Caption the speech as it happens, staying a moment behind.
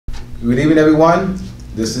Good evening, everyone.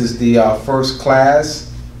 This is the first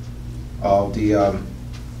class of the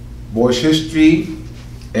Moorish History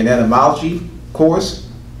and Etymology course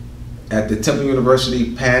at the Temple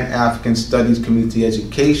University Pan-African Studies Community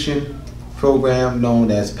Education program known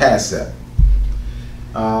as PASCEP.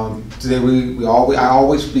 Today I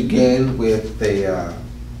always begin with the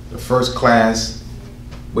first class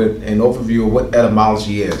with an overview of what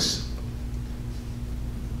etymology is,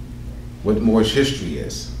 what Moorish history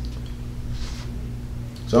is.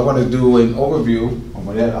 So I'm going to do an overview of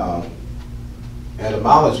what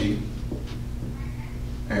etymology,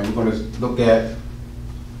 and we're going to look at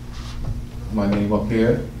my name up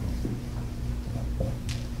here,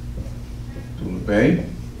 Abdullah Bay,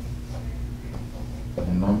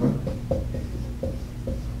 phone number,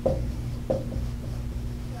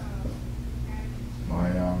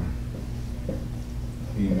 my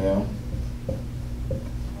email,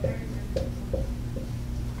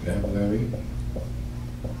 vocabulary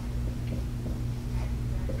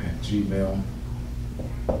at gmail.com,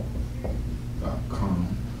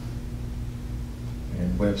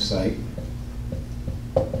 and website.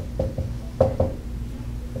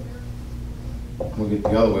 We'll get the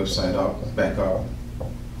other website back up.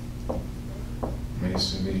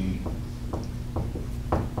 Masonry.org.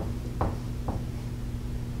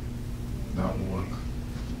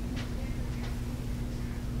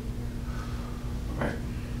 Right.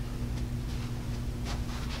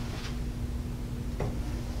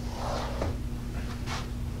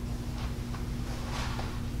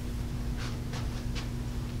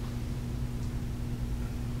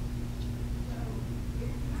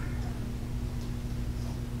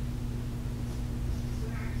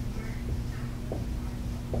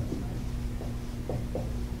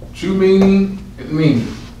 True meaning and meaning.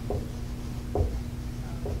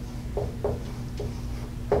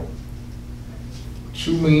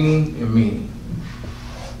 True meaning and meaning.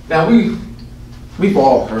 Now we've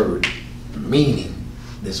all heard meaning.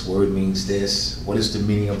 This word means this. What is the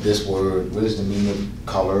meaning of this word? What is the meaning of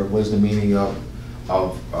color? What is the meaning of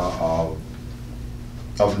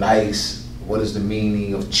nice? What is the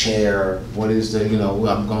meaning of chair? What is the,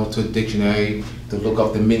 I'm going to a dictionary to look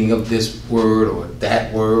up the meaning of this word or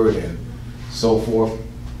that word and so forth.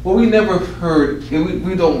 Well, we never heard,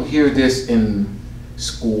 we don't hear this in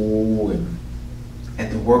school and at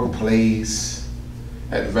the workplace,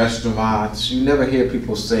 at restaurants. You never hear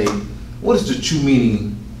people say, what is the true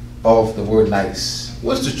meaning of the word nice?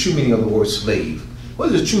 What's the true meaning of the word slave?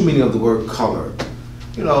 What is the true meaning of the word color?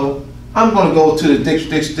 I'm going to go to the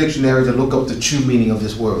dictionary to look up the true meaning of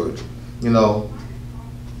this word. You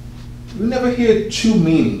never hear true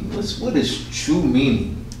meaning. What is true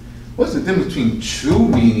meaning? What's the difference between true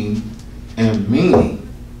meaning and meaning?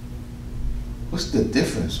 What's the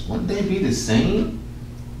difference? Wouldn't they be the same?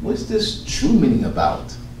 What's this true meaning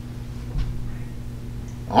about?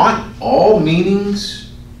 Aren't all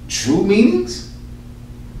meanings true meanings?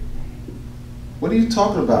 What are you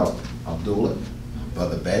talking about, Abdullah?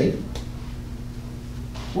 Brother Bay?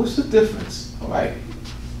 What's the difference? All right.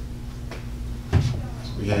 So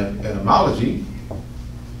we have etymology.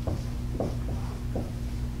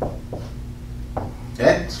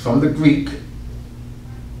 That's from the Greek.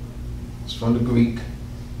 It's from the Greek.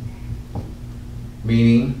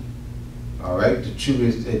 Meaning, all right, the true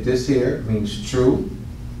is this here means true,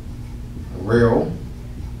 real,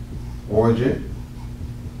 origin.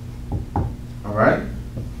 All right.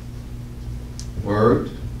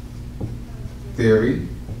 Word, theory,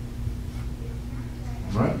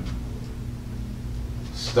 right?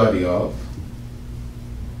 Study of.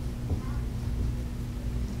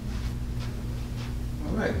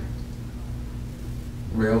 All right.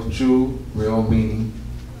 Real, true, real meaning,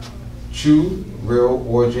 true, real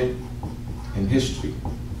origin, and history.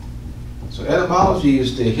 So etymology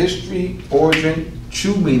is the history, origin,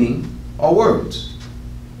 true meaning, or words.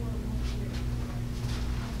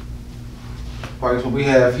 All right, so we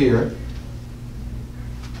have here.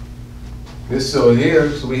 So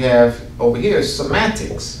we have over here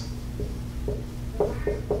semantics.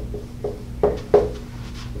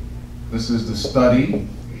 This is the study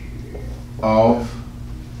of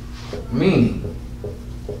meaning.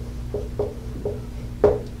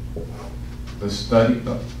 The study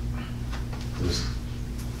of this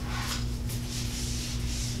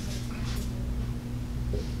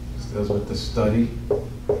deals with the study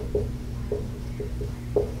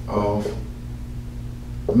of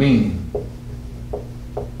meaning.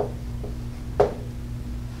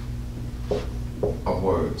 Of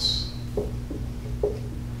words.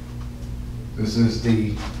 This is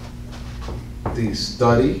the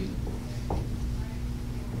study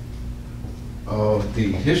of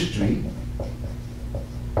the history,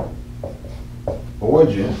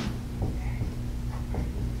 origin,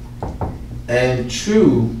 and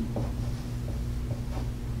true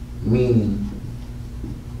meaning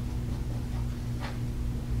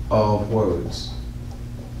of words.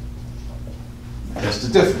 That's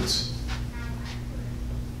the difference.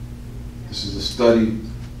 This is a study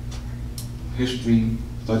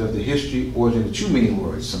of the history, origin, and true meaning of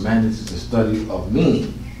words. Semantics is the study of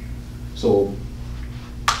meaning. So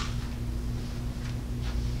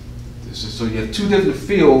so you have two different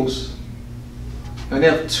fields, and they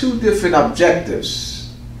have two different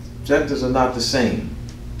objectives. Objectives are not the same.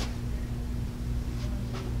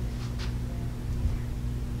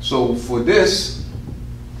 So for this,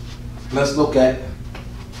 let's look at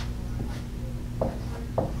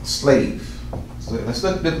slave. So let's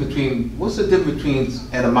look at what's the difference between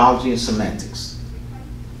etymology and semantics.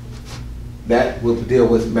 That will deal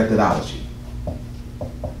with methodology.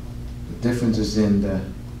 The difference is in the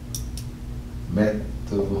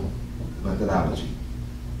methodology.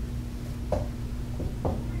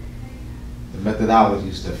 The methodology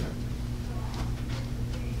is different.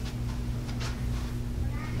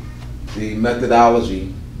 The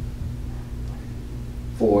methodology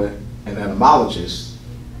for an etymologist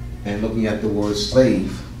and looking at the word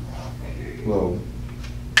slave, well,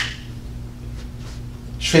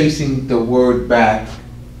 tracing the word back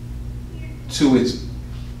to its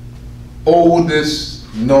oldest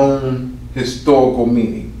known historical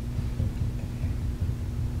meaning,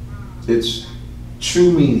 its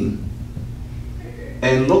true meaning,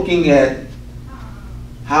 and looking at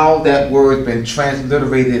how that word's been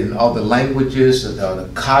transliterated in other languages, or the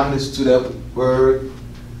cognates to that word,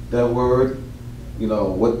 you know,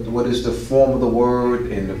 what is the form of the word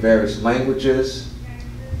in the various languages.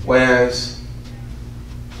 Whereas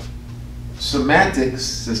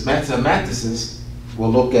semanticists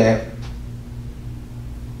will look at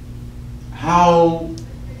how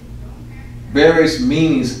various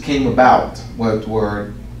meanings came about, what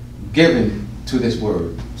were given to this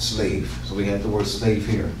word, slave. So we have the word slave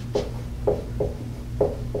here.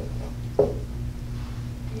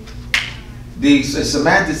 The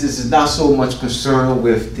semanticist is not so much concerned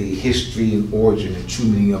with the history and origin and true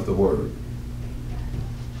meaning of the word.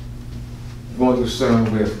 We're more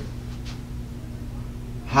concerned with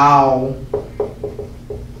how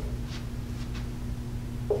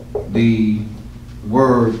the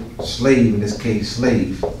word slave, in this case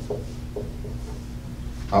slave,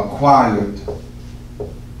 acquired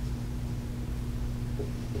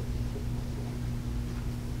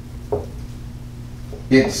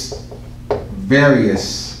its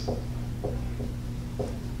various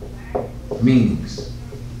meanings.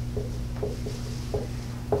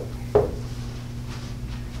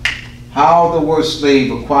 How the word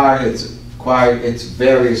slave acquired its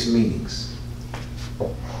various meanings.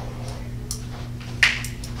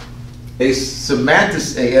 A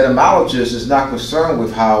etymologist is not concerned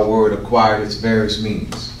with how a word acquired its various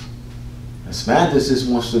meanings. A semanticist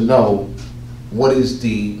wants to know what is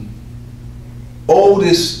the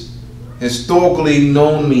oldest historically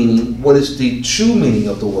known meaning, what is the true meaning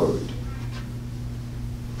of the word.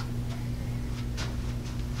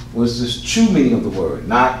 What is this true meaning of the word,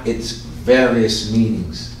 not its various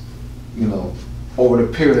meanings, you know, over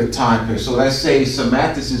the period of time period. So let's say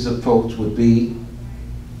semanticist's approach would be,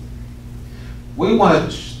 we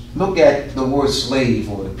want to look at the word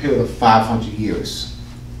slave over the period of 500 years.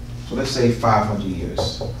 So let's say 500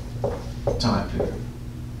 years time period.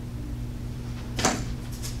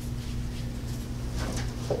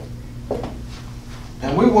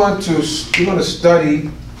 And we want to study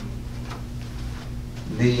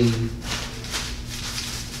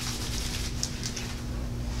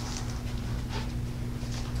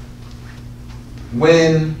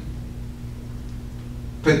when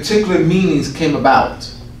particular meanings came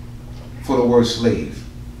about for the word slave,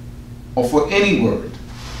 or for any word.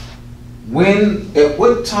 When, at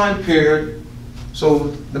what time period,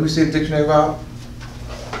 so let me see the dictionary out.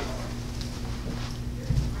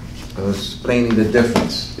 Explaining the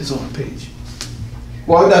difference. It's on the page.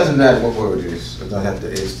 Well, it doesn't matter what word it is. It doesn't have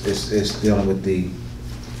to. It's dealing with the.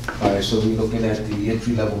 All right. So we're looking at the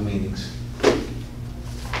entry level meanings.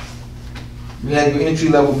 We have your entry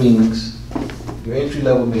level meanings. Your entry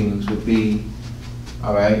level meanings would be,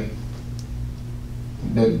 all right.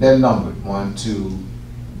 They're numbered 1, 2.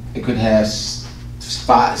 It could have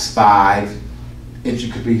 5. Entry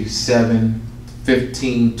could be 7,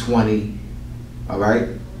 15, 20. All right.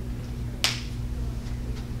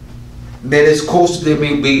 Then it's close to, there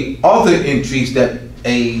may be other entries that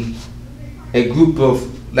a group of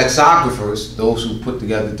lexicographers, those who put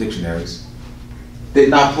together dictionaries, did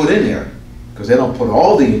not put in there, because they don't put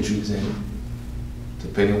all the entries in,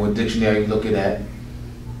 depending on what dictionary you're looking at.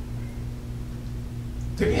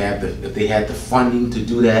 If they had the funding to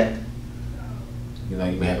do that, you know,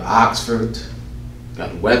 you may have Oxford,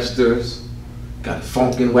 got Webster's, got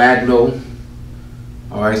Funk and Wagnall.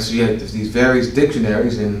 All right, so you have these various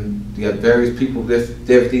dictionaries, and you have various people.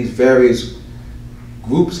 These various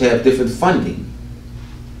groups have different funding.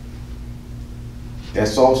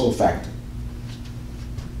 That's also a factor.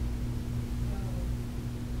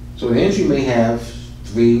 So an entry may have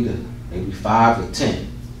 3 to maybe 5 to 10.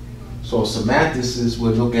 So semanticists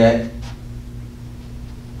would look at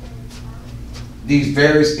these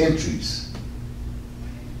various entries.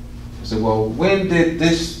 So, well, when did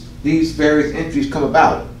these various entries come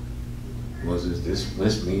about? Was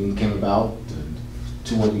this meaning came about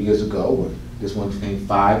 200 years ago, or this one came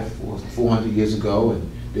 500 or 400 years ago,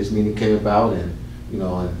 and this meaning came about, and you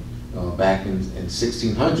know, back in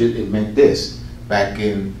 1600 it meant this. Back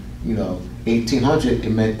in 1800 it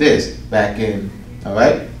meant this. Back in, all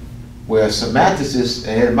right. Where semanticists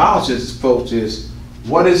and etymologists approach is,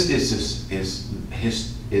 what is its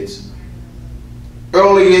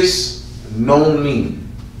earliest known meaning?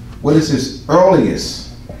 What is its earliest?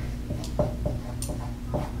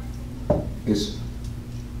 Its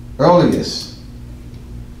earliest.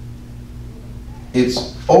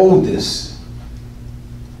 Its oldest.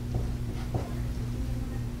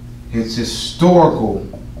 Its historical.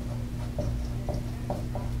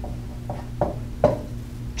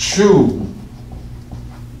 True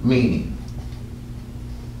meaning.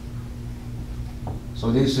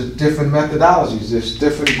 So these are different methodologies. There's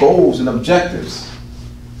different goals and objectives,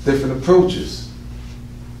 different approaches,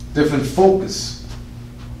 different focus.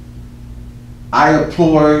 I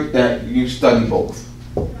implore that you study both.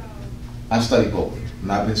 I study both,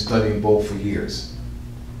 and I've been studying both for years.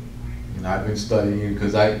 And I've been studying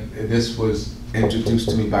because this was introduced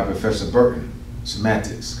to me by Professor Burton,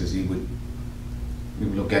 semantics, because we would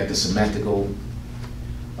look at the semantical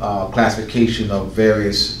classification of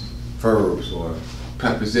various verbs or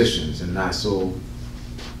prepositions, and not so.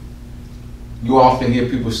 You often hear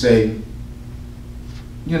people say,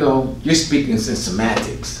 you know, you're speaking in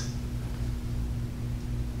semantics.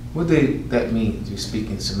 What that means? You're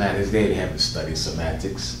speaking semantics. They haven't studied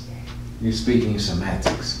semantics. You're speaking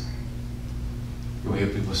semantics. You'll hear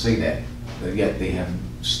people say that, but yet they haven't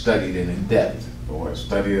studied it in depth or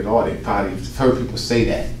studied it all. They probably heard people say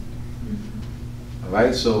that. All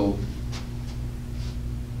right, so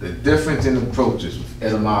the difference in approaches with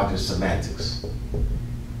etymology and semantics: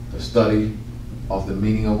 the study of the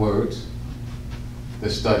meaning of words, the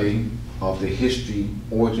study of the history,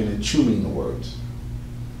 origin, and true meaning of words.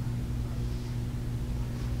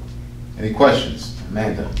 Any questions,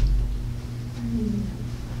 Amanda?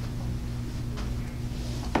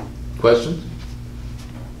 Questions?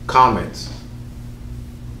 Comments?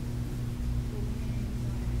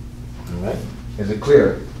 All right. Is it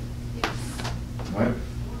clear? All right.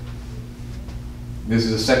 This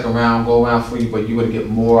is a second round go around for you, but you're going to get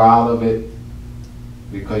more out of it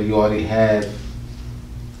because you already have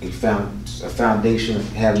a foundation of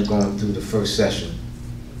having gone through the first session.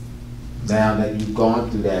 Now that you've gone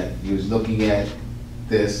through that, you're looking at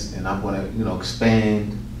this, and I'm going to,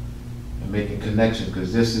 expand and making connections,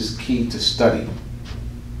 because this is key to study.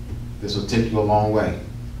 This will take you a long way.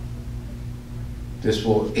 This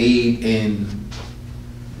will aid in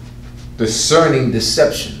discerning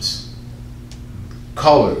deceptions.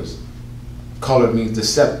 Colors. Color means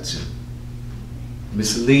deception,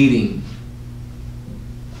 misleading,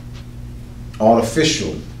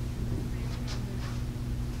 artificial,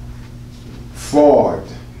 fraud.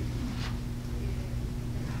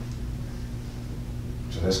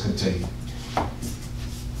 So let's continue. I'm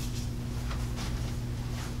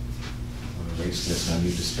going to erase this, and I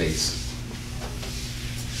need the space.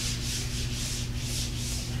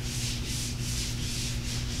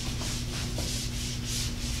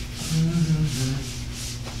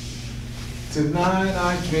 Tonight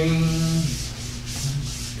I dream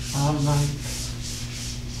I'm like,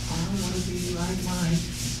 I want to be like Mike.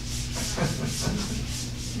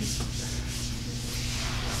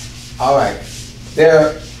 All right,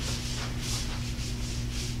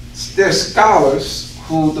 there's scholars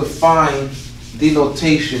who define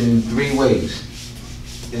denotation in 3 ways.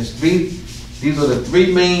 These are the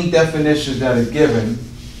 3 main definitions that are given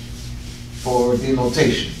for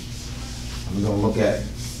denotation. We're going to look at it.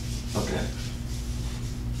 Okay.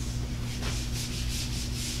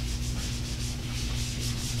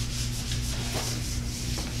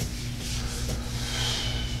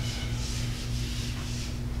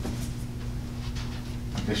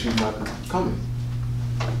 I guess you're not coming.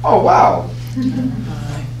 Oh, wow.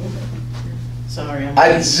 Sorry, I'm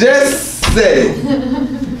I just said,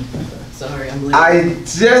 sorry, I'm late. I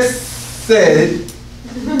just said,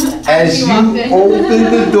 as you opened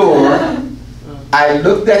the door, I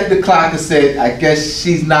looked at the clock and said, I guess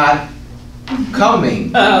she's not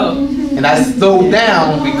coming. Oh, And I slowed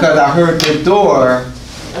down because I heard the door.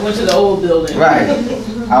 I went to the old building. Right.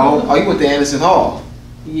 Oh, you went to Anderson Hall.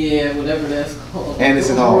 Yeah, whatever that's called.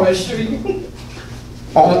 Anderson Hall. Broad Street.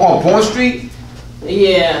 On Bourne Street?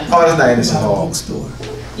 Yeah. Oh, that's not Anderson Hall.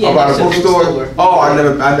 Yeah, About a next to the bookstore? Oh, I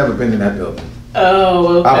never been in that building.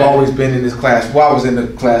 Oh, okay. I've always been in this class. Well, I was in the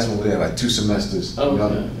class over there like 2 semesters. Okay. You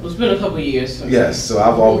know? It's been a couple of years. So. Yes, so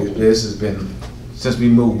I've always, this has been, since we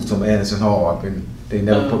moved from Anderson Hall, they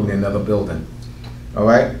never put me in another building. All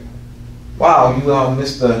right? Wow, you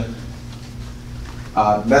missed the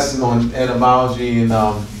lesson on etymology and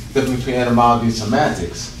difference between etymology and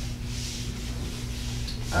semantics.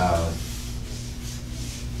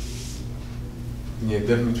 Yeah,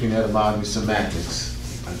 difference between etymology and semantics.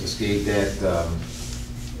 I just gave that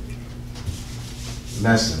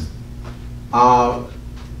lesson.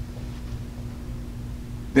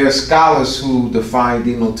 There are scholars who define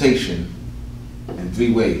denotation in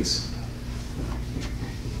 3 ways.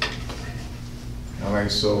 All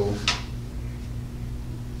right, so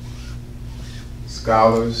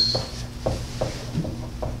scholars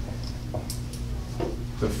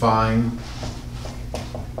define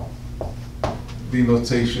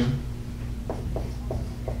denotation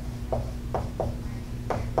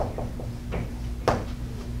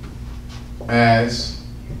as,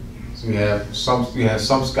 so we have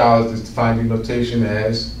some scholars that define denotation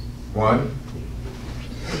as 1,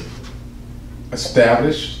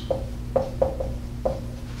 established,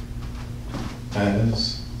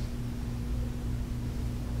 as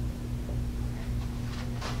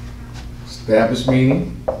established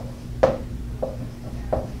meaning,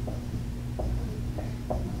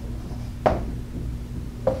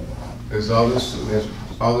 there's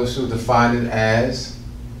others who define it as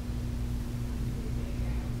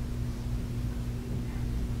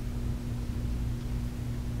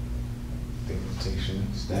denotation,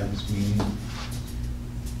 established meaning,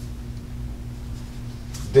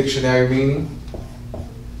 dictionary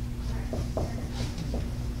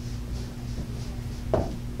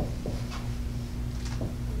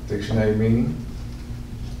meaning,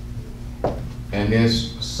 and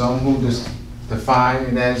there's some who just define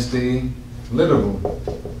it as the literal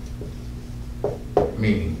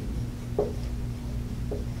meaning.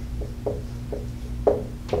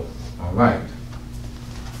 All right.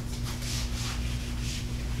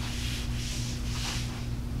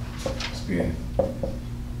 Let's get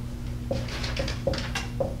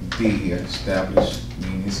D here, established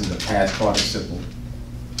meaning. This is a past participle.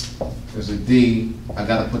 There's a D. I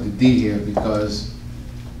gotta put the D here because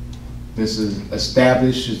this is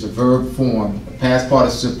established is the verb form. A past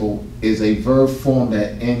participle is a verb form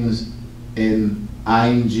that ends in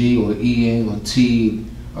ing or en or t.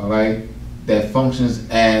 All right, that functions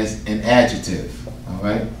as an adjective. All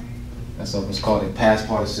right, that's what's called a past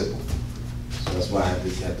participle. So that's why I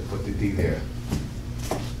had to put the D there.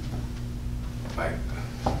 Right.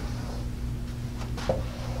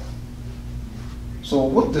 So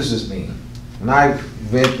what does this mean? When I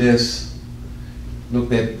read this,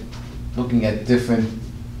 looking at different,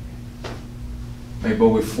 maybe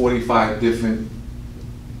over 45 different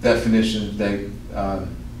definitions that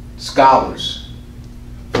scholars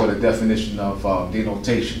for the definition of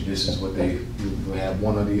denotation. This is what you have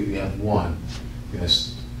one or you have one.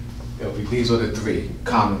 Yes, these are the 3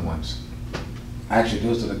 common ones. Actually,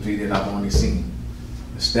 those are the 3 that I've only seen.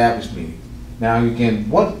 Established meaning. Now again,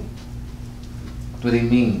 what do they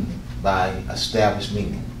mean by established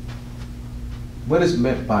meaning? What is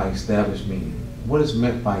meant by established meaning? What is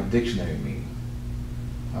meant by dictionary meaning?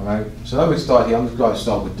 All right, so let me start here. I'm just going to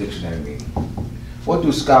start with dictionary meaning. What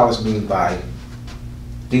do scholars mean by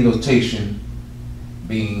denotation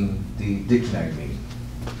being the dictionary meaning?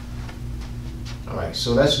 All right,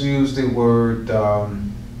 so let's use the word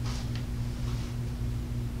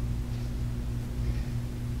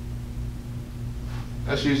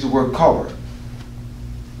color.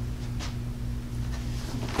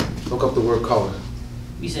 Look up the word color.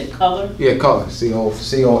 You said color? Yeah, color. C-O-L-O-R.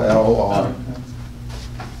 Oh.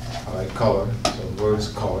 All right, color. So the word is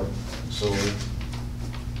color. So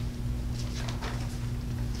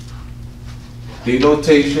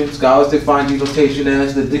denotation, scholars define denotation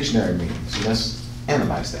as the dictionary meaning. So let's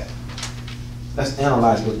analyze that. Let's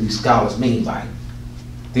analyze what these scholars mean by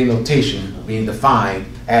denotation being defined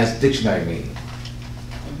as dictionary meaning.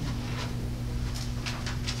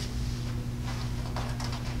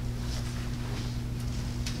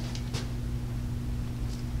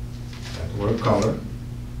 word color.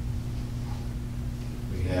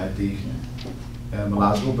 We have the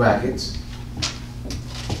etymological brackets.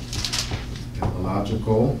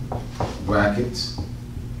 Etymological brackets.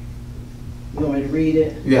 You want me to read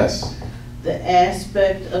it? Yes. The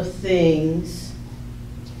aspect of things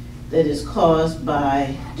that is caused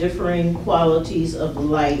by differing qualities of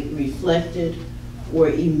light reflected or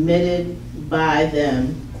emitted by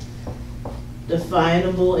them,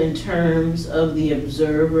 definable in terms of the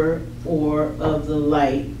observer or of the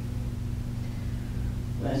light.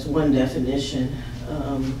 That's one definition.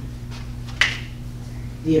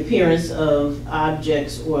 The appearance of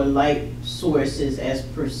objects or light sources as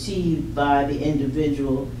perceived by the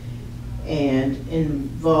individual and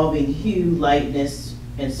involving hue, lightness,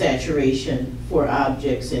 and saturation for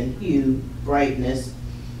objects and hue, brightness,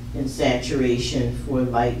 and saturation for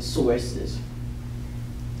light sources.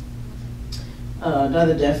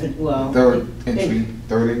 Another well. Third entry.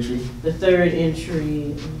 The third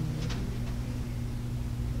entry.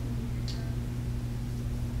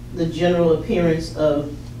 The general appearance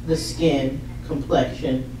of the skin,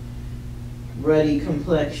 complexion, ruddy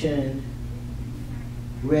complexion,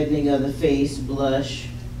 reddening of the face, blush.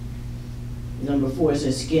 Number 4 is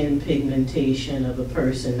a skin pigmentation of a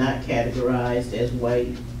person not categorized as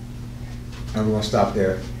white. And we're gonna stop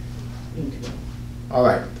there. Okay. All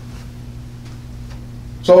right.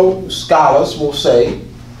 So scholars will say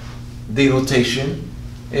denotation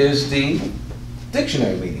is the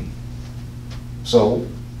dictionary meaning. So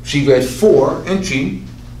she read 4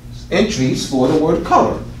 entries for the word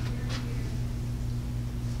color.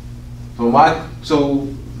 So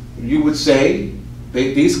you would say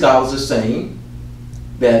these scholars are saying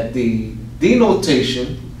that the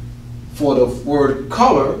denotation for the word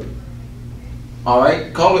color, all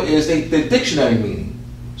right, color is the dictionary meaning.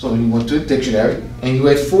 So you went to a dictionary and you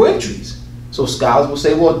read 4 entries. So scholars will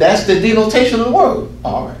say, well, that's the denotation of the word.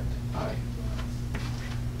 All right.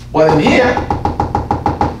 Well, in here,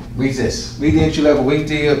 read this. Read the entry level. Read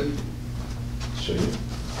the. Show you.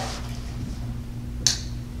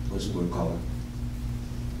 What's the word color?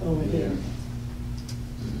 Over here.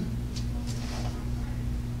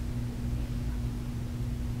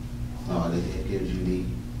 Oh, it gives you the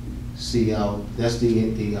CL. That's the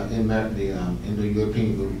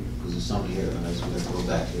Indo-European group, because it's something here. Let's go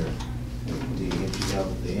back here. The entry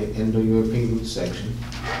level, the Indo-European group section.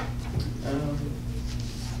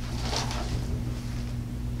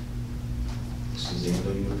 This is the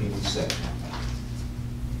Indo-European group section.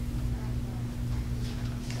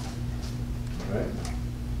 All right.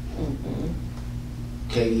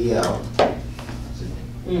 KEL.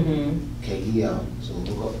 KEL. So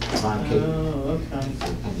look up, find K. Oh, okay.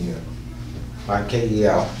 In here. Find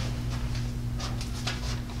KEL.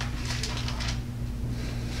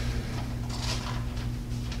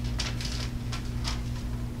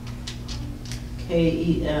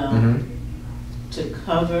 KEL. To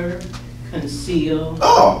cover, conceal,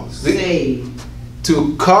 Oh, save.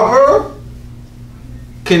 to cover,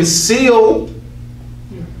 conceal.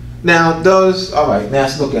 Now all right, now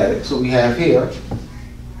let's look at it. So we have here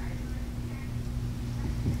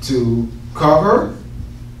to cover,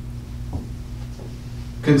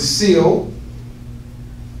 conceal.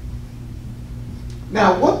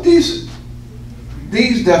 Now what these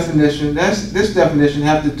definitions, this definition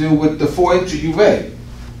have to do with the 4 entry you read.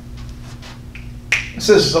 It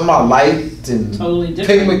says something about light and Totally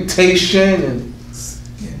different. pigmentation and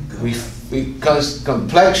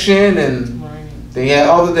complexion, and they had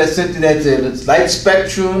all of that sent to that light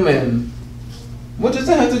spectrum. And what does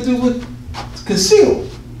that have to do with conceal?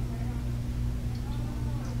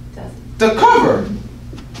 The cover,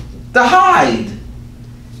 the hide.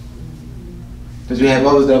 Because we have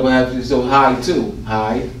others that will have to so hide too.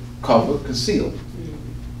 Hide, cover, conceal.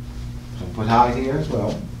 So put hide here as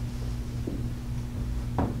well.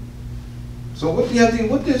 So what do you have to?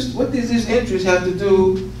 What does these entries have to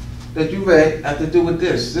do that you read have to do with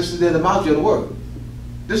this? This is the etymology of the word.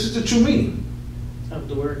 This is the true meaning Of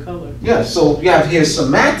the word color. Yeah. So you have here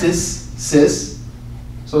semantics.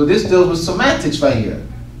 So this deals with semantics right here.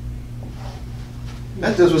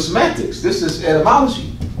 That deals with semantics. This is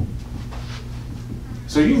etymology.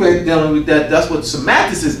 So you read dealing with that. That's what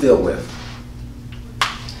semanticists deal with.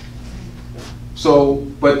 So,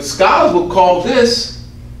 but scholars will call this.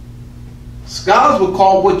 Scholars will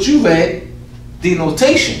call what you read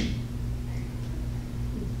denotation.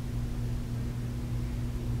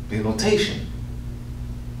 Denotation.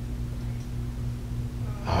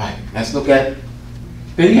 All right, let's look at.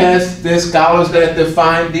 Then there's scholars that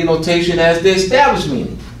define denotation as the established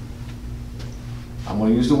meaning. I'm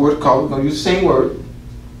going to use the word color. We're going to use the same word.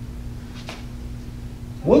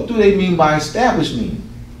 What do they mean by established meaning?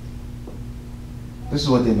 This is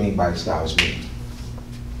what they mean by established meaning.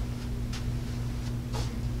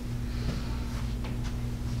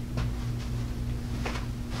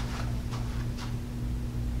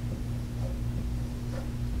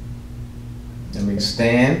 It means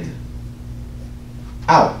stand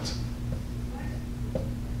out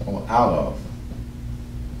or out of.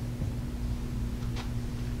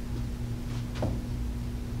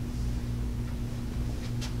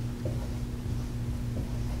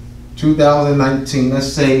 (2019), let's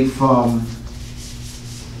say from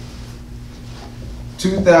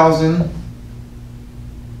 2000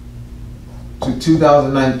 to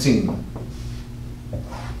 2019,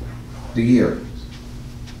 the year.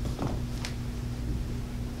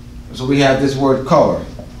 So we have this word color.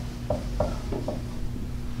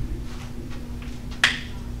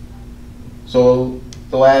 So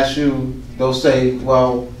they'll ask you, they'll say,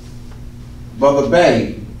 well, Brother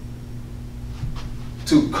Bay,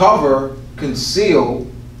 to cover, conceal,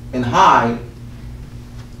 and hide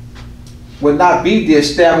would not be the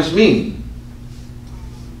established meaning.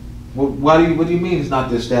 What do you mean it's not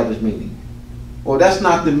the established meaning? Well, that's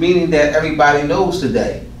not the meaning that everybody knows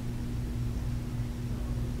today.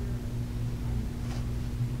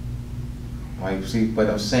 Right, see, but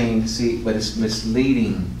I'm saying, see, but it's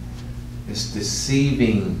misleading. It's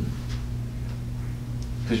deceiving.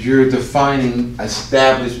 Because you're defining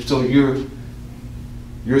established, so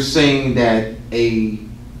you're saying that the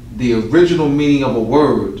original meaning of a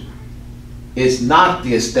word is not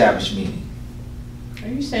the established meaning. Are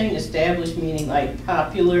you saying established meaning like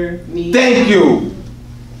popular meaning? Thank you.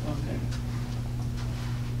 Okay.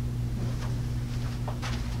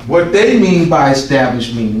 What they mean by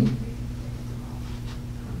established meaning,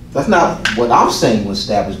 that's not what I'm saying what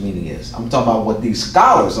established meaning is. I'm talking about what these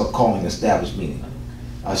scholars are calling established meaning.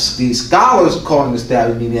 These scholars are calling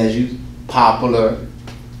established meaning as you popular.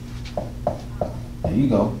 There you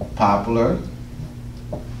go. Popular.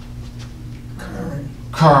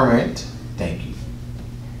 Current. Thank you.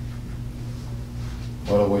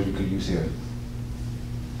 What other word you could use here?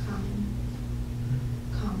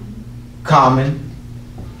 Common.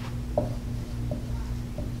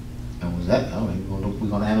 And was that? Oh, we're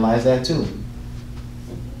gonna analyze that too.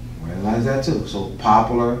 We're gonna analyze that too. So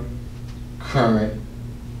popular, current,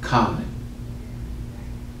 common.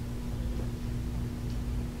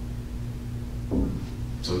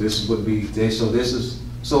 So this would be,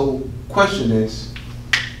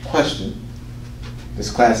 question. This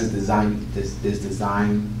class is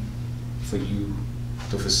designed for you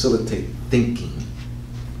to facilitate thinking.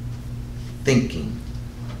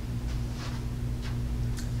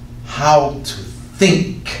 How to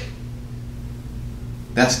think.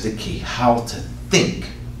 That's the key, how to think.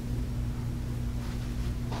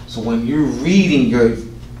 So when you're reading, you're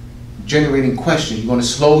generating questions, you're going to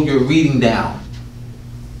slow your reading down.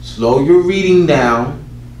 Slow your reading down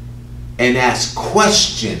and ask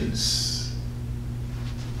questions.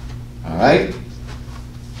 All right?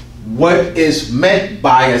 What is meant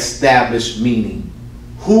by established meaning?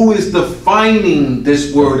 Who is defining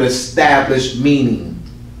this word established meaning?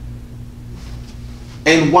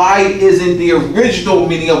 And why isn't the original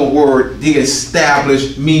meaning of a word the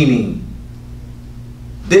established meaning?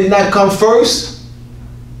 Didn't that come first?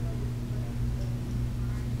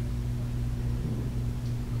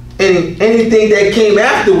 And anything that came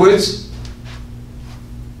afterwards,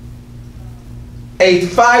 a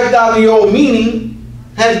 5,000-year-old meaning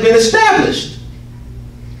has been established.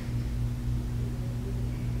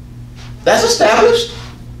 That's established.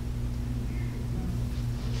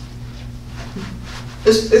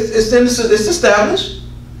 It's established.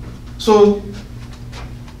 So,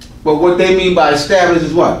 but what they mean by established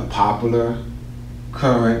is what? Popular,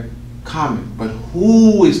 current, common. But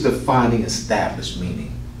who is defining established meaning?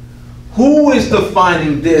 Who is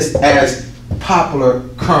defining this as popular,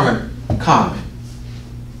 current, common?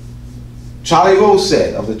 Charlie Rose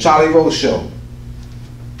said of the Charlie Rose Show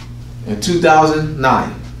in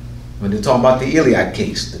 2009, when they're talking about the Iliad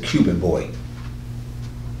case, the Cuban boy.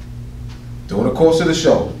 During the course of the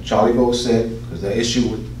show, Charlie Rose said, because the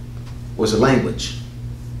issue was the language,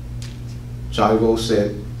 Charlie Rose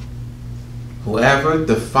said, whoever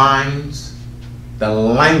defines the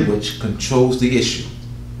language controls the issue.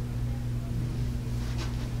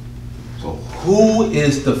 So who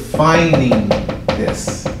is defining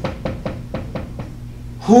this?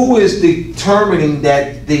 Who is determining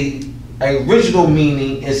that the original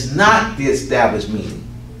meaning is not the established meaning?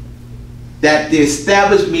 That the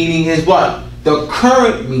established meaning is what? The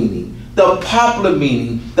current meaning, the popular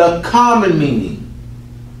meaning, the common meaning.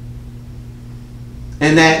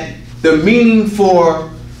 And that the meaning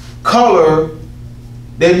for color,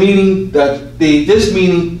 that meaning that this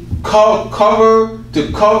meaning cover,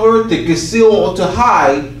 to conceal, or to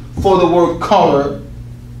hide for the word color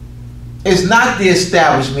is not the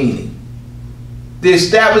established meaning. The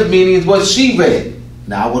established meaning is what she read.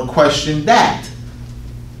 Now I would question that.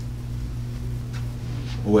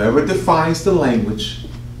 Whoever defines the language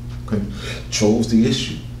controls the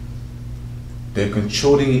issue. They're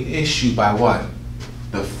controlling the issue by what?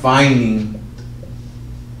 Defining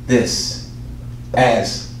this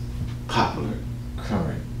as popular,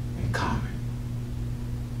 current, and common.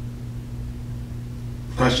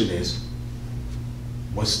 The question is,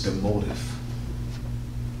 what's the motive?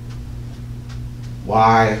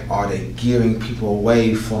 Why are they gearing people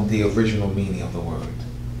away from the original meaning of the word?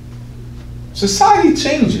 Society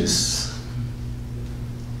changes.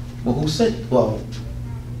 Well, who said? Well,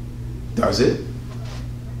 does it?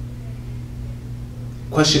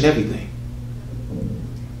 Question everything.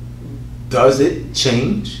 Does it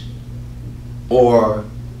change, or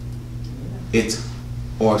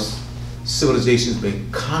civilization's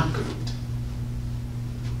been conquered?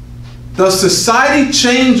 Does society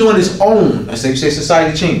change on its own? I say, you say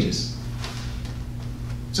society changes.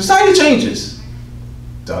 Society changes.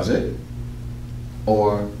 Does it?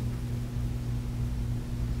 Or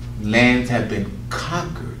lands have been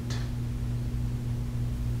conquered.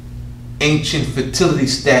 Ancient fertility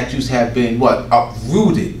statues have been what?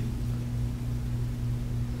 Uprooted.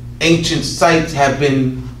 Ancient sites have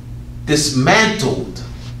been dismantled.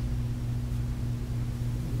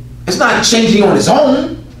 It's not changing on its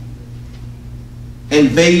own.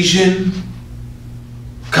 Invasion,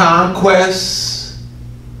 conquest,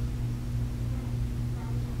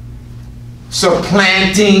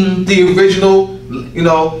 supplanting the original,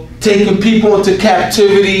 taking people into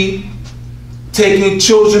captivity, taking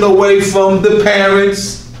children away from the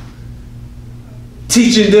parents,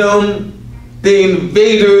 teaching them the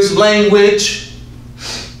invaders' language.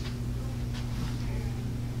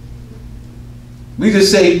 We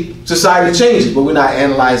just say society changes, but we're not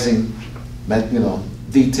analyzing,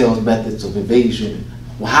 detailed methods of invasion.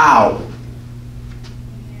 How?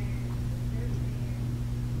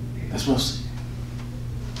 That's mostly.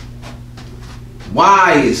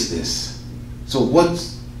 Why is this? So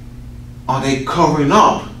what are they covering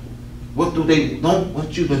up? What do they don't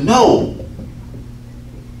want you to know?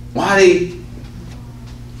 Why are they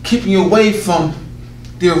keeping you away from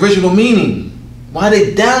the original meaning? Why are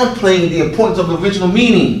they downplaying the importance of the original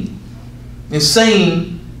meaning and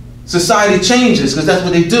saying society changes because that's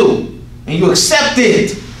what they do? And you accept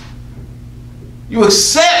it. You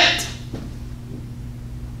accept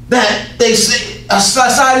that they say a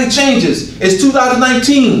society changes. It's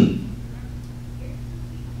 2019.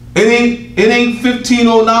 It ain't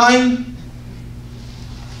 1509.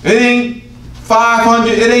 It ain't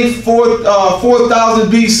 500. It ain't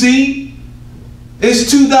 4000 BC.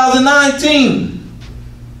 It's 2019.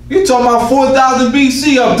 You're talking about 4000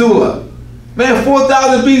 BC, Abdullah. Man,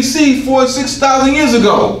 4000 BC, 6,000 years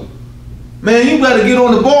ago. Man, you better get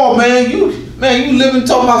on the ball, man. You living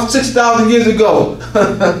talking about 6,000 years ago.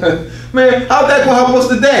 Man, how's that gonna help us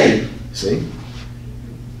today? See?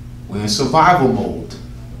 We're in survival mode.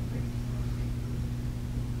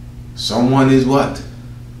 Someone is what?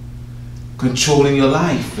 Controlling your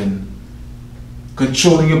life and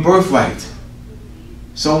controlling your birthright.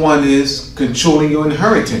 Someone is controlling your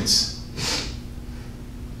inheritance.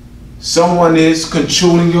 Someone is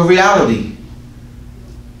controlling your reality.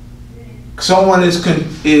 Someone is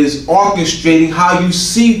orchestrating how you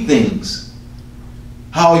see things.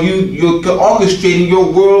 How you're orchestrating your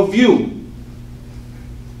worldview.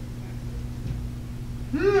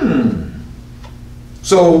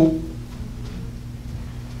 So,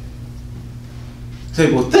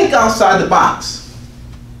 say, well, think outside the box.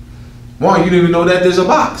 One, you didn't even know that there's a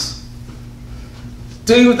box.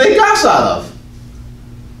 Tell you what think outside of.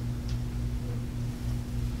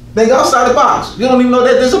 Think outside the box. You don't even know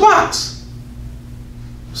that there's a box.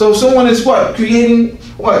 So someone is what? Creating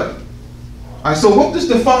what? All right, so what does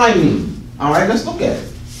define mean? All right, let's look at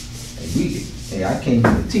it. Hey, read it. Hey, I came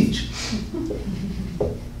here to teach.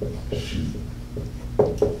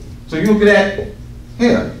 So you look at that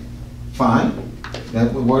here. Fine.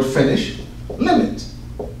 That word finish. Limit.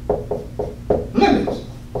 Limits.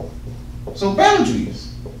 So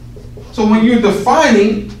boundaries. So when you're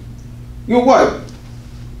defining, you're what?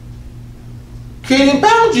 Creating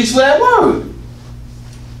boundaries for that word.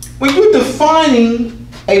 When you're defining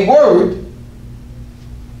a word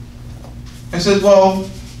and says, well,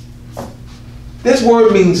 this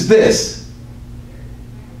word means this.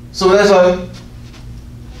 So there's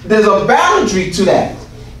a boundary to that.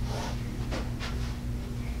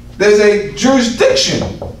 There's a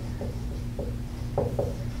jurisdiction.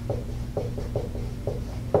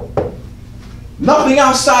 Nothing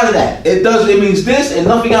outside of that. It means this and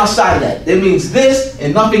nothing outside of that. It means this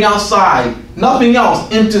and nothing outside. Nothing else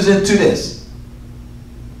enters into this.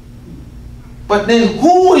 But then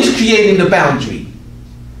who is creating the boundary?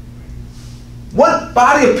 What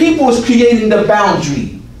body of people is creating the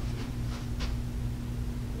boundary?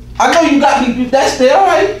 I know you got me, that's there, all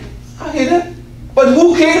right. I hear that. But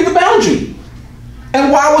who created the boundary?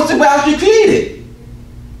 And why was the boundary created?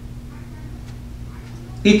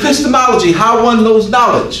 Epistemology, how one knows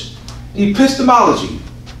knowledge. Epistemology.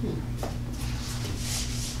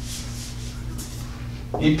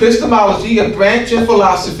 Epistemology, a branch in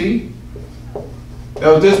philosophy.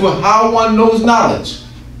 This was how one knows knowledge.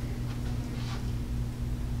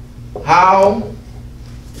 How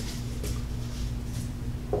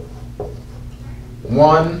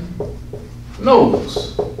one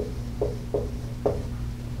knows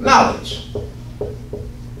knowledge.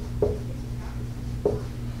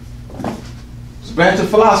 It's a branch of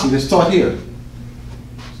philosophy that's taught here.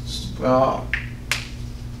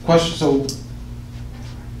 Question, so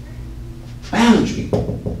boundary.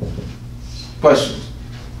 Questions?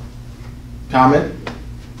 Comment?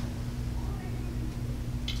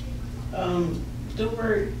 The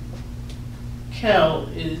word "kel"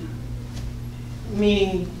 is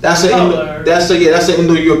meaning that's color. That's an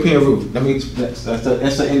Indo-European root.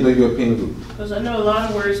 That's an Indo-European root. Because I know a lot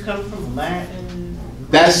of words come from Latin.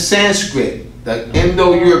 That's Sanskrit. The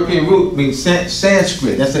Indo-European root means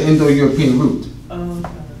Sanskrit. That's an Indo-European root. Okay.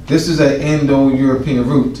 This is an Indo-European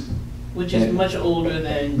root. Which is much older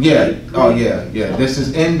than. Yeah. Oh yeah. Yeah. This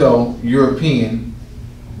is Indo-European.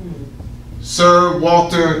 Sir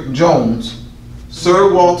Walter Jones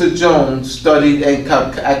studied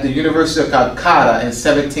at the University of Calcutta in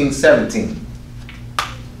 1717.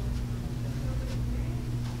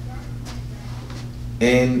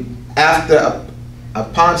 And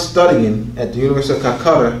upon studying at the University of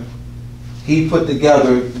Calcutta, he put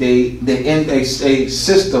together a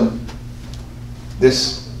system,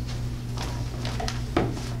 this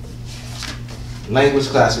language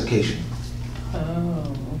classification.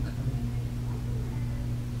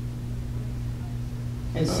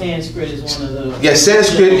 And Sanskrit is one of those. Yes,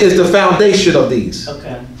 Sanskrit is the foundation of these.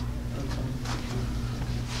 Okay.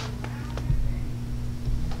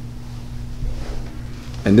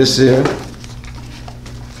 And this here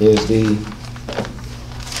is the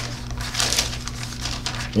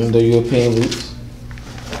Indo-European roots.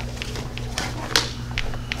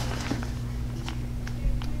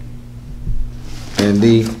 And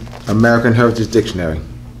the American Heritage Dictionary.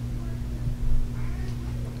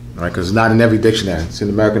 All right, because it's not in every dictionary. It's in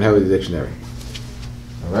the American Heritage Dictionary.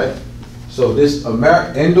 All right. So this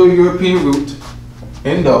Indo-European root,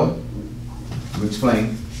 Indo, let me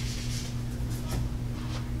explain.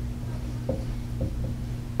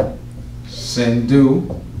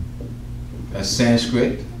 Sindhu, that's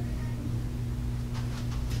Sanskrit.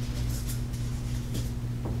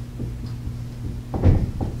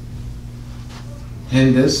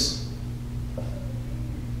 Hindus.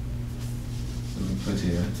 Let me put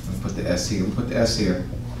here. Let me put the S here. Let me put the S here.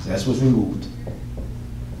 So that's what's removed.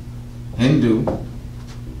 Hindu.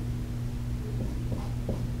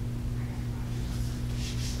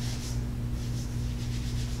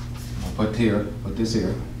 I'll put here. Put this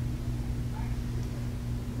here.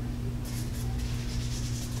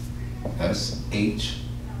 S-H.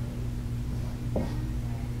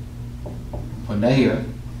 Put that here.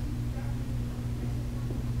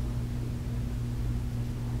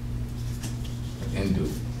 Hindu.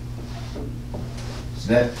 So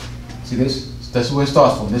that, see this? That's where it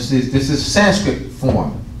starts from. This is Sanskrit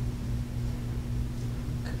form.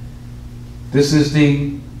 This is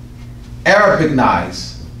the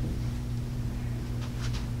Arabicized.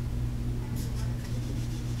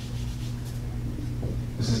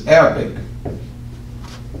 This is Arabic.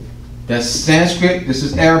 That's Sanskrit. This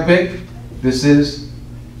is Arabic. This is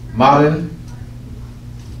modern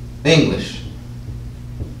English.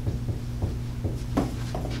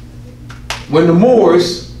 When the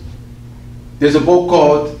Moors, there's a book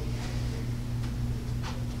called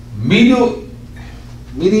Medieval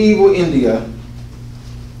India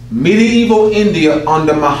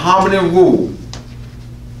under Mohammedan rule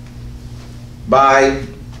by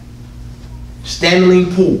Stanley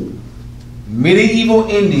Poole. Medieval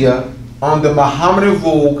India under Mohammedan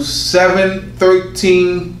rule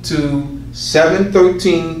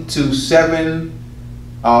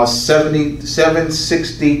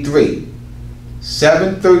 763.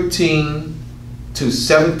 713 to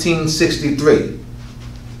 1763.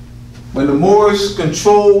 when the Moors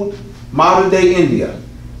controlled modern-day India,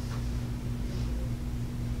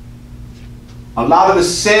 a lot of the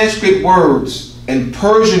Sanskrit words and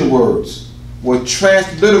Persian words were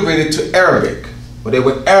transliterated to Arabic, or they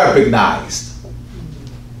were Arabicized.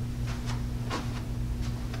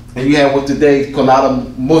 And you have what today is called a lot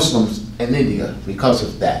of Muslims in India because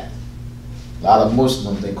of that. A lot of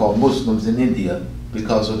Muslims, they call Muslims in India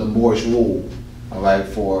because of the Moorish rule, all right,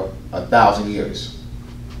 for 1,000 years.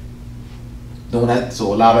 Doing that,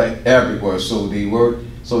 so a lot of Arabic words. So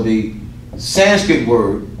the Sanskrit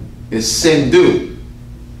word is Sindhu,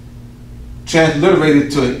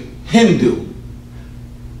 transliterated to Hindu.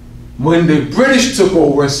 When the British took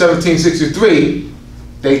over in 1763,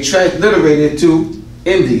 they transliterated to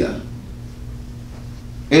India,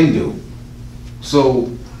 Hindu. So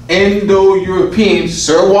Indo-European,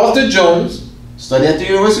 Sir Walter Jones studied at the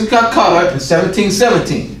University of Calcutta in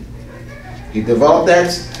 1717. He developed that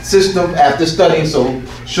system after studying, so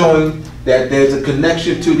showing that there's a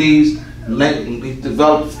connection to these. He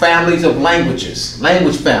developed families of languages,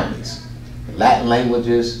 language families, Latin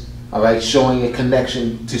languages, all right, showing a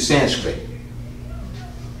connection to Sanskrit.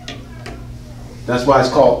 That's why it's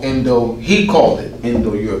called he called it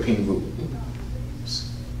Indo-European root.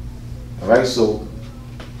 All right, so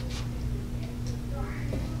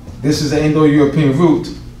this is the Indo-European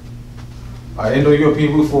root. Our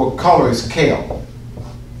Indo-European root for color is kale.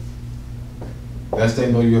 That's the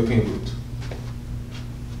Indo-European root.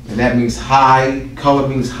 And that means hide, color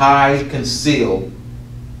means hide, conceal,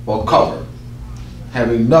 or cover.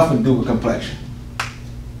 Having nothing to do with complexion.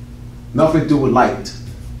 Nothing to do with light.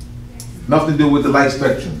 Nothing to do with the light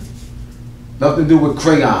spectrum. Nothing to do with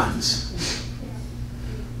crayons.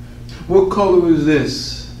 What color is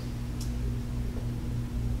this?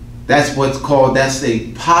 That's what's called, that's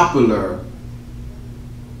a popular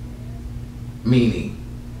meaning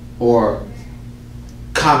or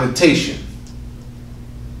connotation.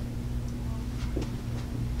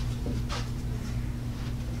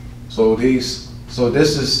 So this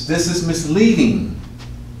is misleading.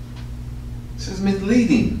 This is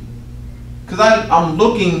misleading. Because I'm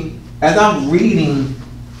looking, as I'm reading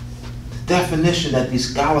the definition that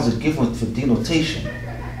these scholars are giving for denotation.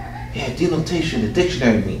 Yeah, denotation, the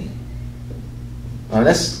dictionary meaning. All right,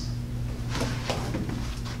 let's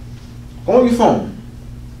go on your phone.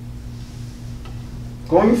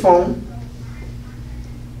 Go on your phone.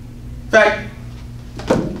 In fact,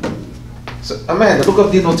 so, Amanda, look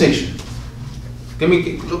up denotation.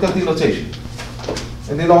 Look up denotation.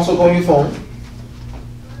 And then also go on your phone.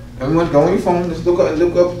 Everyone, go on your phone. Just look up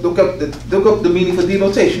the meaning for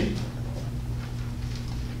denotation.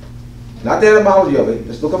 Not the etymology of it.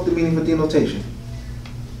 Just look up the meaning for denotation.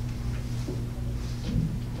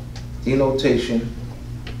 Denotation.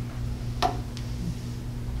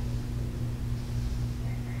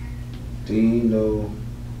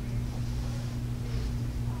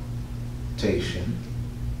 Denotation.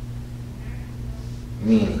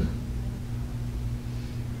 Meaning.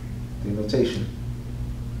 Denotation.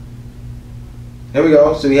 Here we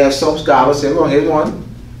go. So we have some scholars. Here's one.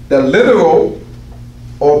 The literal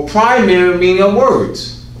or primary meaning of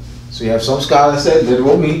words. So you have some scholars that say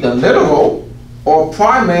literal meaning, the literal or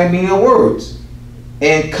primary meaning of words,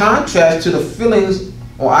 in contrast to the feelings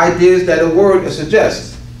or ideas that a word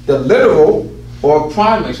suggests. The literal or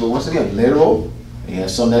primary. So once again, literal. You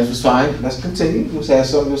have some that was fine. Let's continue. We'll have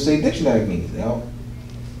some that will say dictionary meanings. All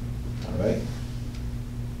right.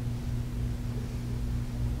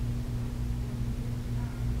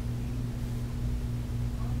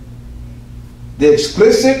 The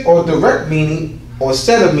explicit or direct meaning or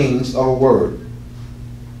set of meanings of a word.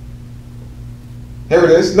 Here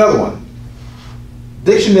it is, another one.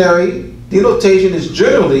 Dictionary denotation is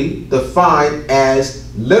generally defined as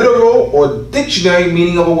literal or dictionary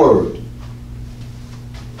meaning of a word.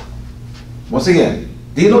 Once again,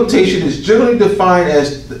 denotation is generally defined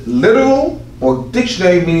as literal or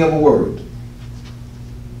dictionary meaning of a word.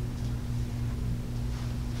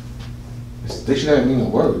 It's dictionary meaning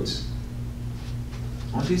of words.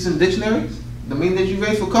 Aren't these in dictionaries? The meaning that you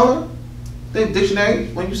read for color? The dictionary,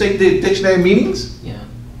 when you say the dictionary meanings? Yeah.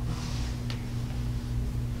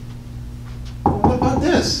 Well, what about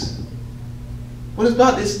this? What is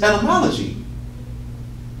about this etymology?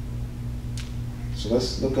 So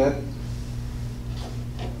let's look at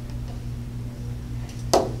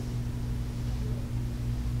some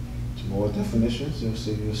more definitions.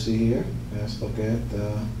 You'll see here. Let's look at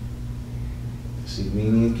see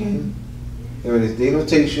meaning again. Here it is.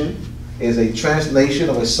 Denotation is a translation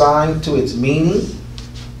of a sign to its meaning,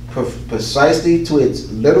 precisely to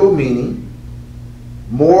its literal meaning,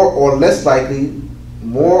 more or less likely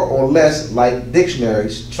more or less like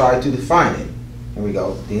dictionaries try to define it. Here we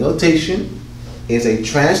go. Denotation is a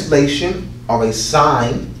translation of a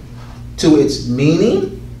sign to its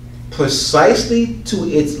meaning, precisely to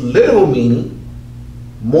its literal meaning,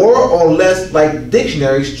 more or less like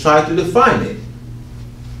dictionaries try to define it.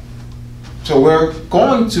 So we're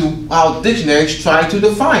going to how dictionaries try to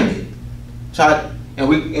define it.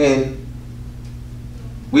 And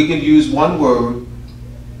we can use one word,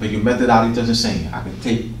 but your methodology does the same. I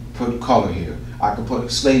can put color here. I can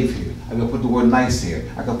put slave here. I can put the word nice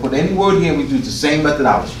here. I can put any word here. We do the same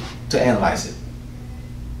methodology to analyze it.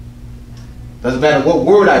 Doesn't matter what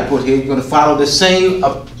word I put here. You're going to follow the same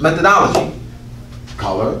methodology.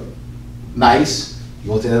 Color, nice. You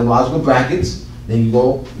go to etymological brackets. Then you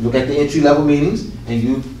go look at the entry-level meanings, and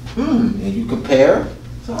you compare.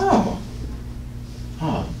 So,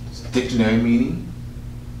 dictionary meaning,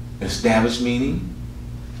 established meaning,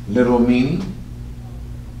 literal meaning.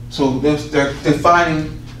 So they're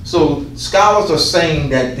defining. So scholars are saying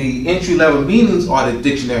that the entry-level meanings are the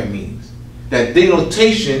dictionary meanings. That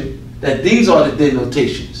denotation, that these are the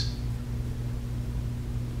denotations.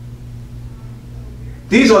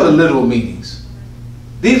 These are the literal meanings.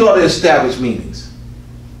 These are the established meanings.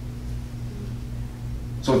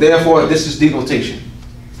 So therefore, this is denotation.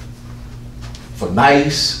 For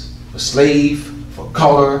nice, for slave, for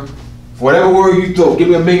color, for whatever word you throw. Give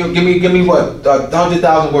me a million. Give me what?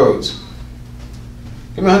 100,000 words.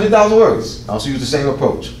 Give me 100,000 words. I'll also use the same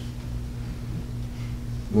approach.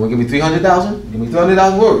 You want to give me 300,000? Give me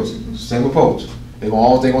 300,000 words. Same approach. They're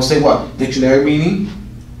gonna say what? Dictionary meaning,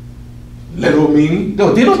 literal meaning.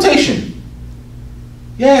 No, denotation.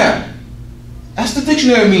 Yeah, that's the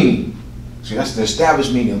dictionary meaning. See, that's the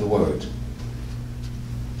established meaning of the word.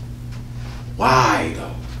 Why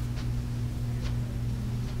though?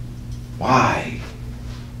 Why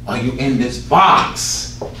are you in this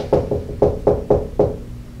box?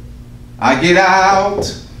 I get out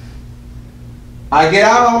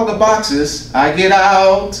all the boxes. I get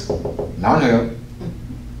out. Not here.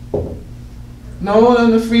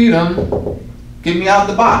 No, the freedom. Get me out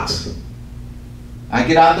the box. I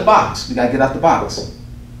get out the box. We gotta get out the box.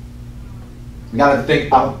 We gotta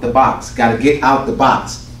think out the box. Gotta get out the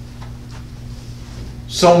box.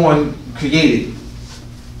 Someone created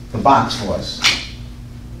the box for us,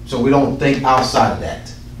 so we don't think outside of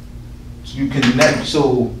that. So you can never.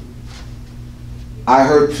 So I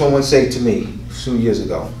heard someone say to me a few years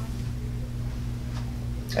ago,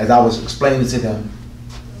 as I was explaining to them,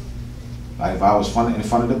 like if I was in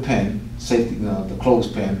front of the pen, safety, the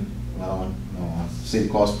closed pen, City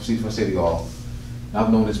Hall.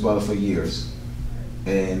 I've known this brother for years,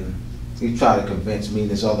 and he tried to convince me and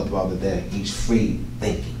this other brother that he's free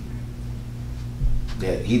thinking,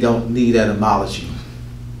 that he don't need etymology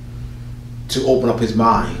to open up his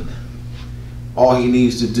mind. All he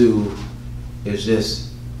needs to do is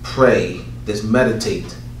just pray, just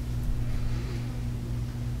meditate.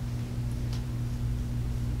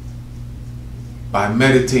 By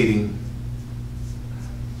meditating,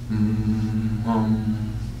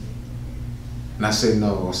 and I said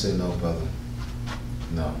no, brother,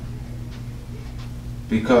 no.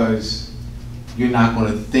 Because you're not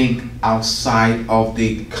going to think outside of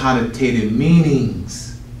the connotated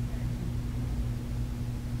meanings.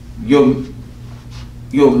 Your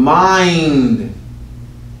mind,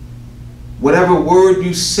 whatever word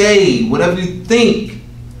you say, whatever you think,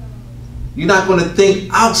 you're not going to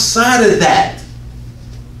think outside of that.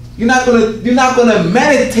 You're not going to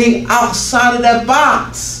meditate outside of that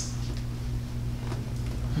box.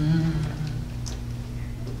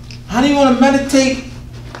 How do you want to meditate?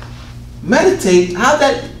 How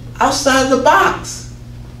that outside the box?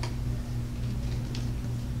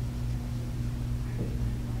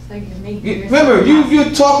 It's like remember,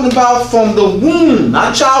 you're talking about from the womb,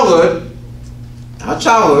 not childhood. Not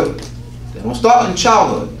childhood. They don't start in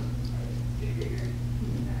childhood.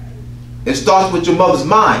 It starts with your mother's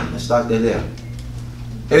mind. Let's start there.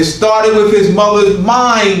 It started with his mother's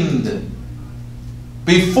mind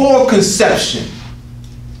before conception.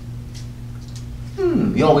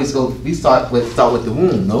 You always go, we start with the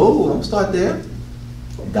womb. No, don't start there.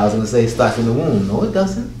 I was going to say it starts in the womb. No, it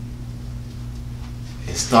doesn't.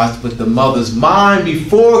 It starts with the mother's mind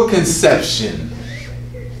before conception.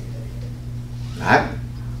 Not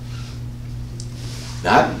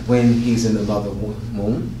when he's in the mother's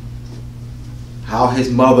womb. How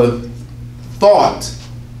his mother thought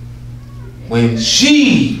when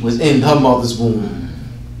she was in her mother's womb.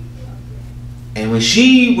 And when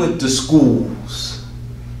she went to schools.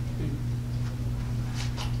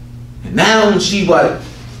 And now she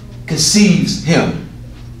conceives him.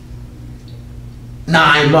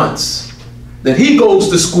 9 months. Then he goes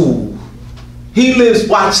to school. He lives,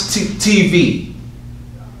 watch TV.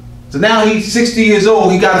 So now he's 60 years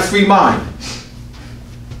old, he got a free mind.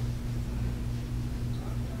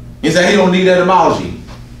 He said he don't need etymology.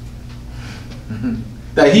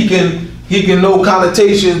 That he can know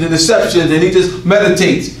connotations and deceptions, and he just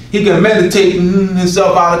meditates. He can meditate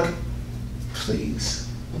himself out of, please.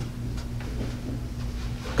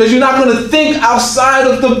 Because you're not going to think outside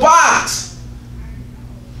of the box.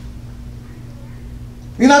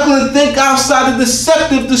 You're not going to think outside of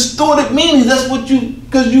deceptive, distorted meanings. That's what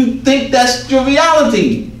because you think that's your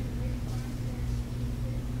reality.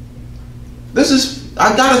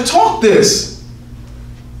 I got to talk this.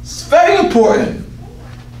 It's very important.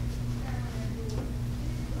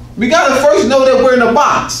 We got to first know that we're in a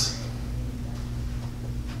box.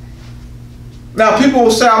 Now people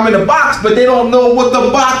will say I'm in a box, but they don't know what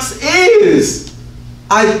the box is.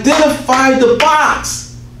 Identify the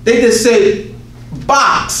box. They just say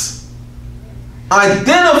box.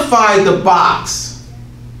 Identify the box.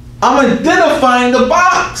 I'm identifying the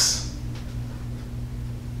box.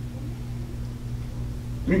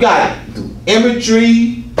 You got it through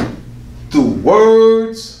imagery, through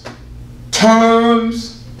words,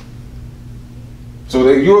 terms. So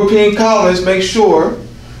the European colonists make sure,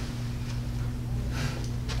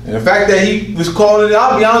 and the fact that he was calling it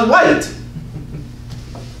Albion white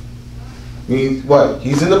means what?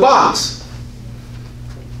 He's in the box.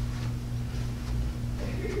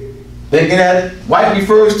 Thinking that white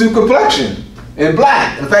refers to complexion and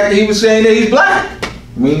black. The fact that he was saying that he's black,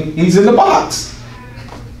 I mean, he's in the box.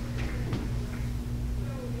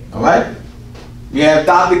 All right? You have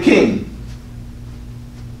Dr. King.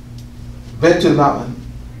 Bet to the mountain.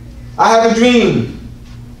 I have a dream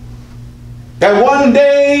that one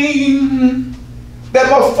day that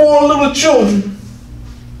my 4 little children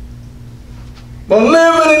will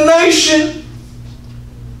live in a nation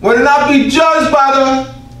where they not be judged by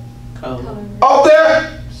the Color. of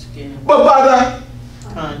their Skin. but by the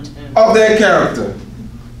Content. of their character.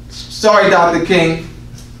 Sorry, Dr. King.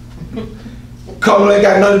 Color ain't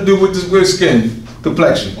got nothing to do with this weird skin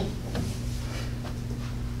complexion.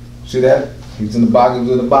 See that? He's in the box. He's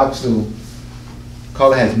in the box too.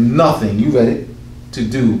 Color has nothing, you read it, to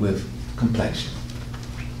do with complexion.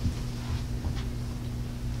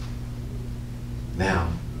 Now,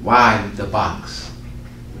 why the box?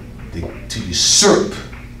 To usurp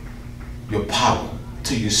your power,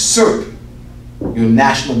 to usurp your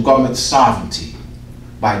national government sovereignty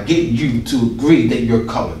by getting you to agree that you're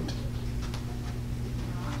colored.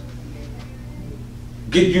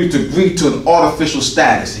 Get you to agree to an artificial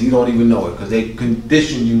status and you don't even know it because they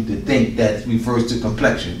condition you to think that refers to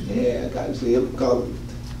complexion. Yeah, I gotta see I'm colored.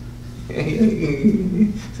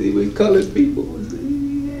 See, we colored people.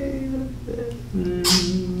 See,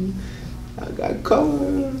 I got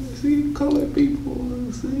color. See, colored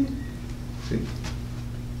people. See,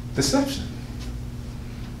 deception.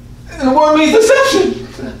 And the word means deception.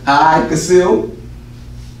 Hide, conceal.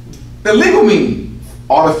 The legal meaning,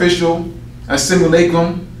 artificial. A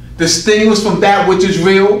simulacrum, distinguished from that which is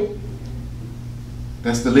real.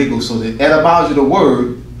 That's the legal. So the etymology of the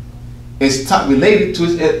word is related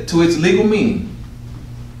to its legal meaning.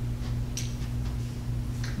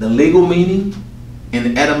 The legal meaning and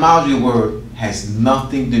the etymology of the word has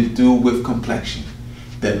nothing to do with complexion.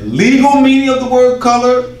 The legal meaning of the word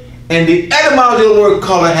color and the etymology of the word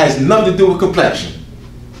color has nothing to do with complexion.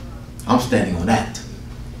 I'm standing on that.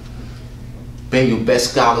 Bring your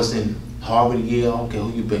best scholars in Harvard, Yale, I don't care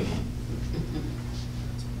who you bring in.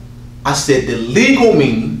 I said the legal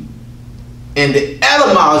meaning and the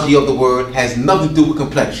etymology of the word has nothing to do with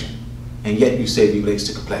complexion. And yet you say it relates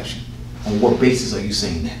to complexion. On what basis are you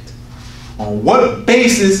saying that? On what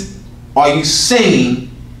basis are you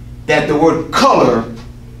saying that the word color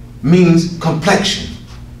means complexion?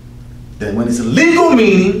 Then when it's a legal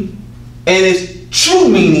meaning and its true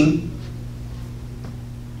meaning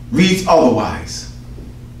reads otherwise.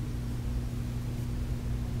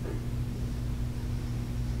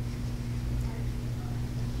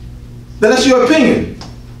 Then that's your opinion.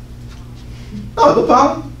 No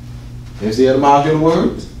problem. Here's the etymology of the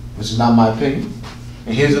word, which is not my opinion.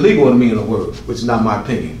 And here's the legal meaning of the word, which is not my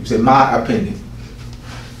opinion. You say my opinion.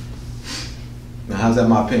 Now how's that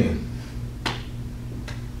my opinion?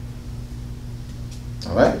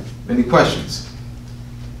 All right? Any questions?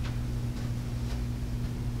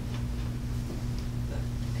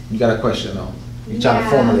 You got a question, though? You're trying to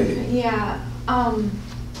formulate it. Yeah.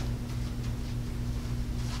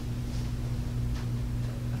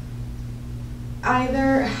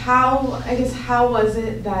 How was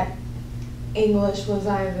it that English was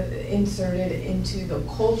either inserted into the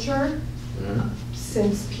culture,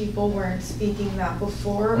 since people weren't speaking that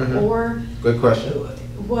before, or good question.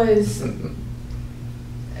 Was,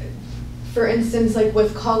 for instance, like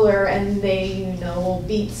with color, and they, you know, will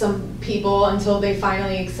beat some people until they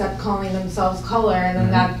finally accept calling themselves color, and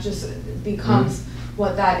then that just becomes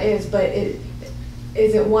what that is. But is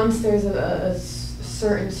it once there's a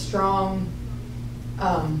certain strong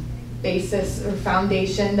basis or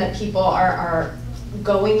foundation that people are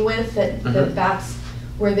going with, that that's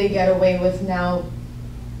where they get away with now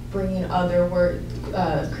bringing other words,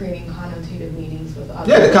 creating connotative meanings with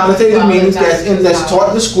other the connotative meanings that's taught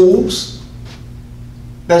in the schools,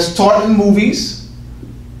 that's taught in movies,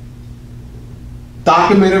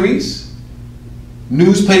 documentaries,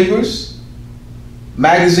 newspapers,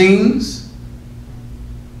 magazines,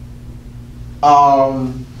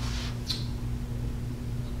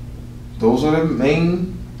 those are the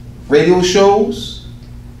main radio shows,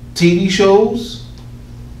 TV shows.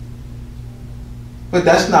 But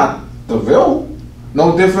that's not the real.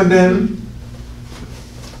 No different than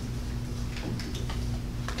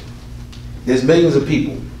there's millions of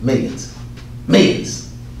people, millions.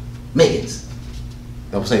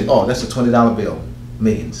 They'll say, oh, that's a $20 bill,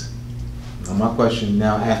 millions. Now my question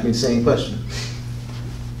now, ask me the same question.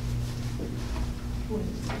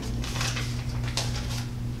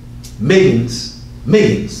 Millions.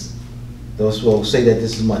 Those will say that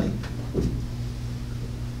this is money.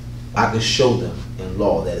 I can show them in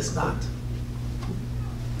law that it's not.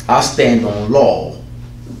 I'll stand on law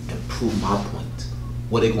and prove my point.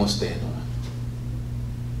 What are they going to stand on?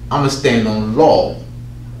 I'm going to stand on law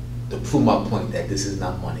to prove my point that this is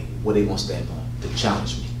not money. What are they going to stand on? To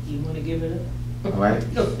challenge me. You want to give it up? All right?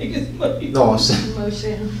 I don't think it's money. No, I'm saying.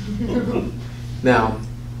 Emotion. Now,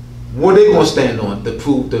 what are they going to stand on to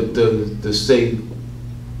prove, to say,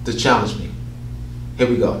 to challenge me? Here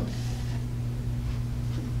we go.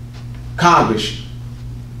 Congress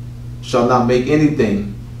shall not make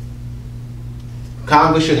anything.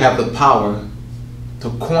 Congress should have the power to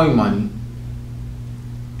coin money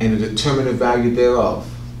and to determine the value thereof.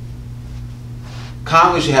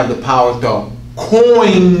 Congress should have the power to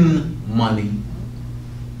coin money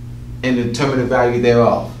and determine the value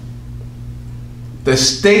thereof. The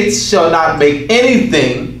states shall not make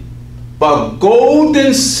anything but gold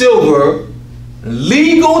and silver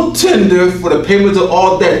legal tender for the payment of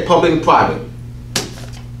all debt, public and private.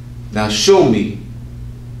 Now show me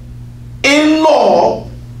in law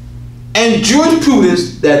and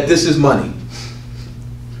jurisprudence that this is money.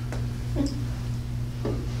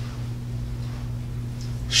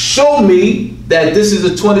 Show me that this is a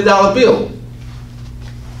 $20 bill.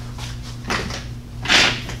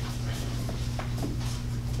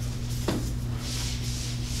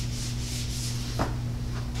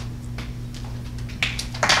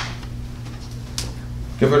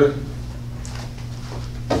 Give her the,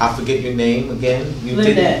 I forget your name again. You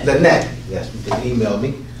Lynette. Lynette. Yes, you can email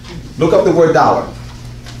me. Look up the word dollar.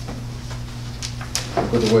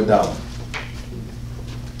 Look at the word dollar.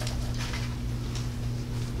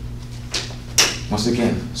 Once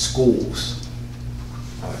again, schools.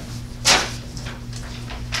 All right.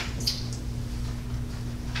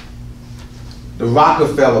 The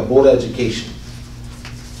Rockefeller Board of Education.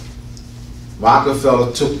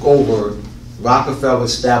 Rockefeller took over. Rockefeller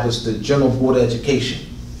established the General Board of Education.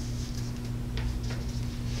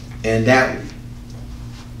 And that,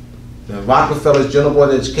 the Rockefeller's General Board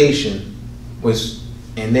of Education was,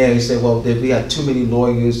 and there he said, well, we have too many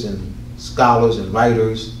lawyers and scholars and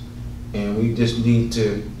writers, and we just need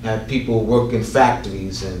to have people work in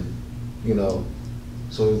factories, and, you know,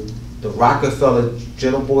 so the Rockefeller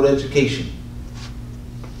General Board of Education,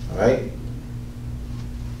 all right?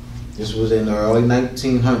 This was in the early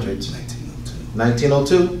 1900s.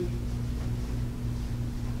 1902.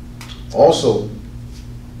 Also,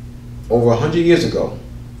 over 100 years ago,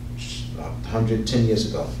 110 years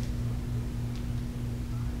ago,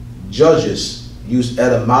 judges used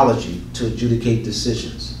etymology to adjudicate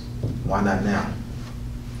decisions. Why not now?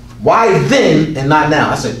 Why then and not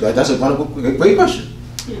now? That's a great question.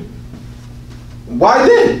 Why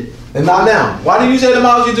then and not now? Why do you use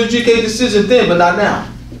etymology to adjudicate decisions then but not now?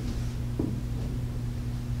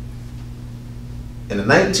 In the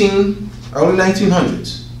early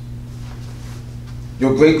 1900s,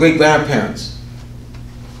 your great-great-grandparents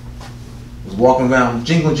was walking around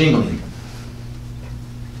jingling.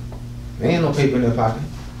 There ain't no paper in their pocket.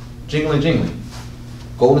 Jingling.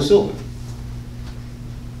 Gold and silver.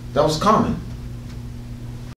 That was common.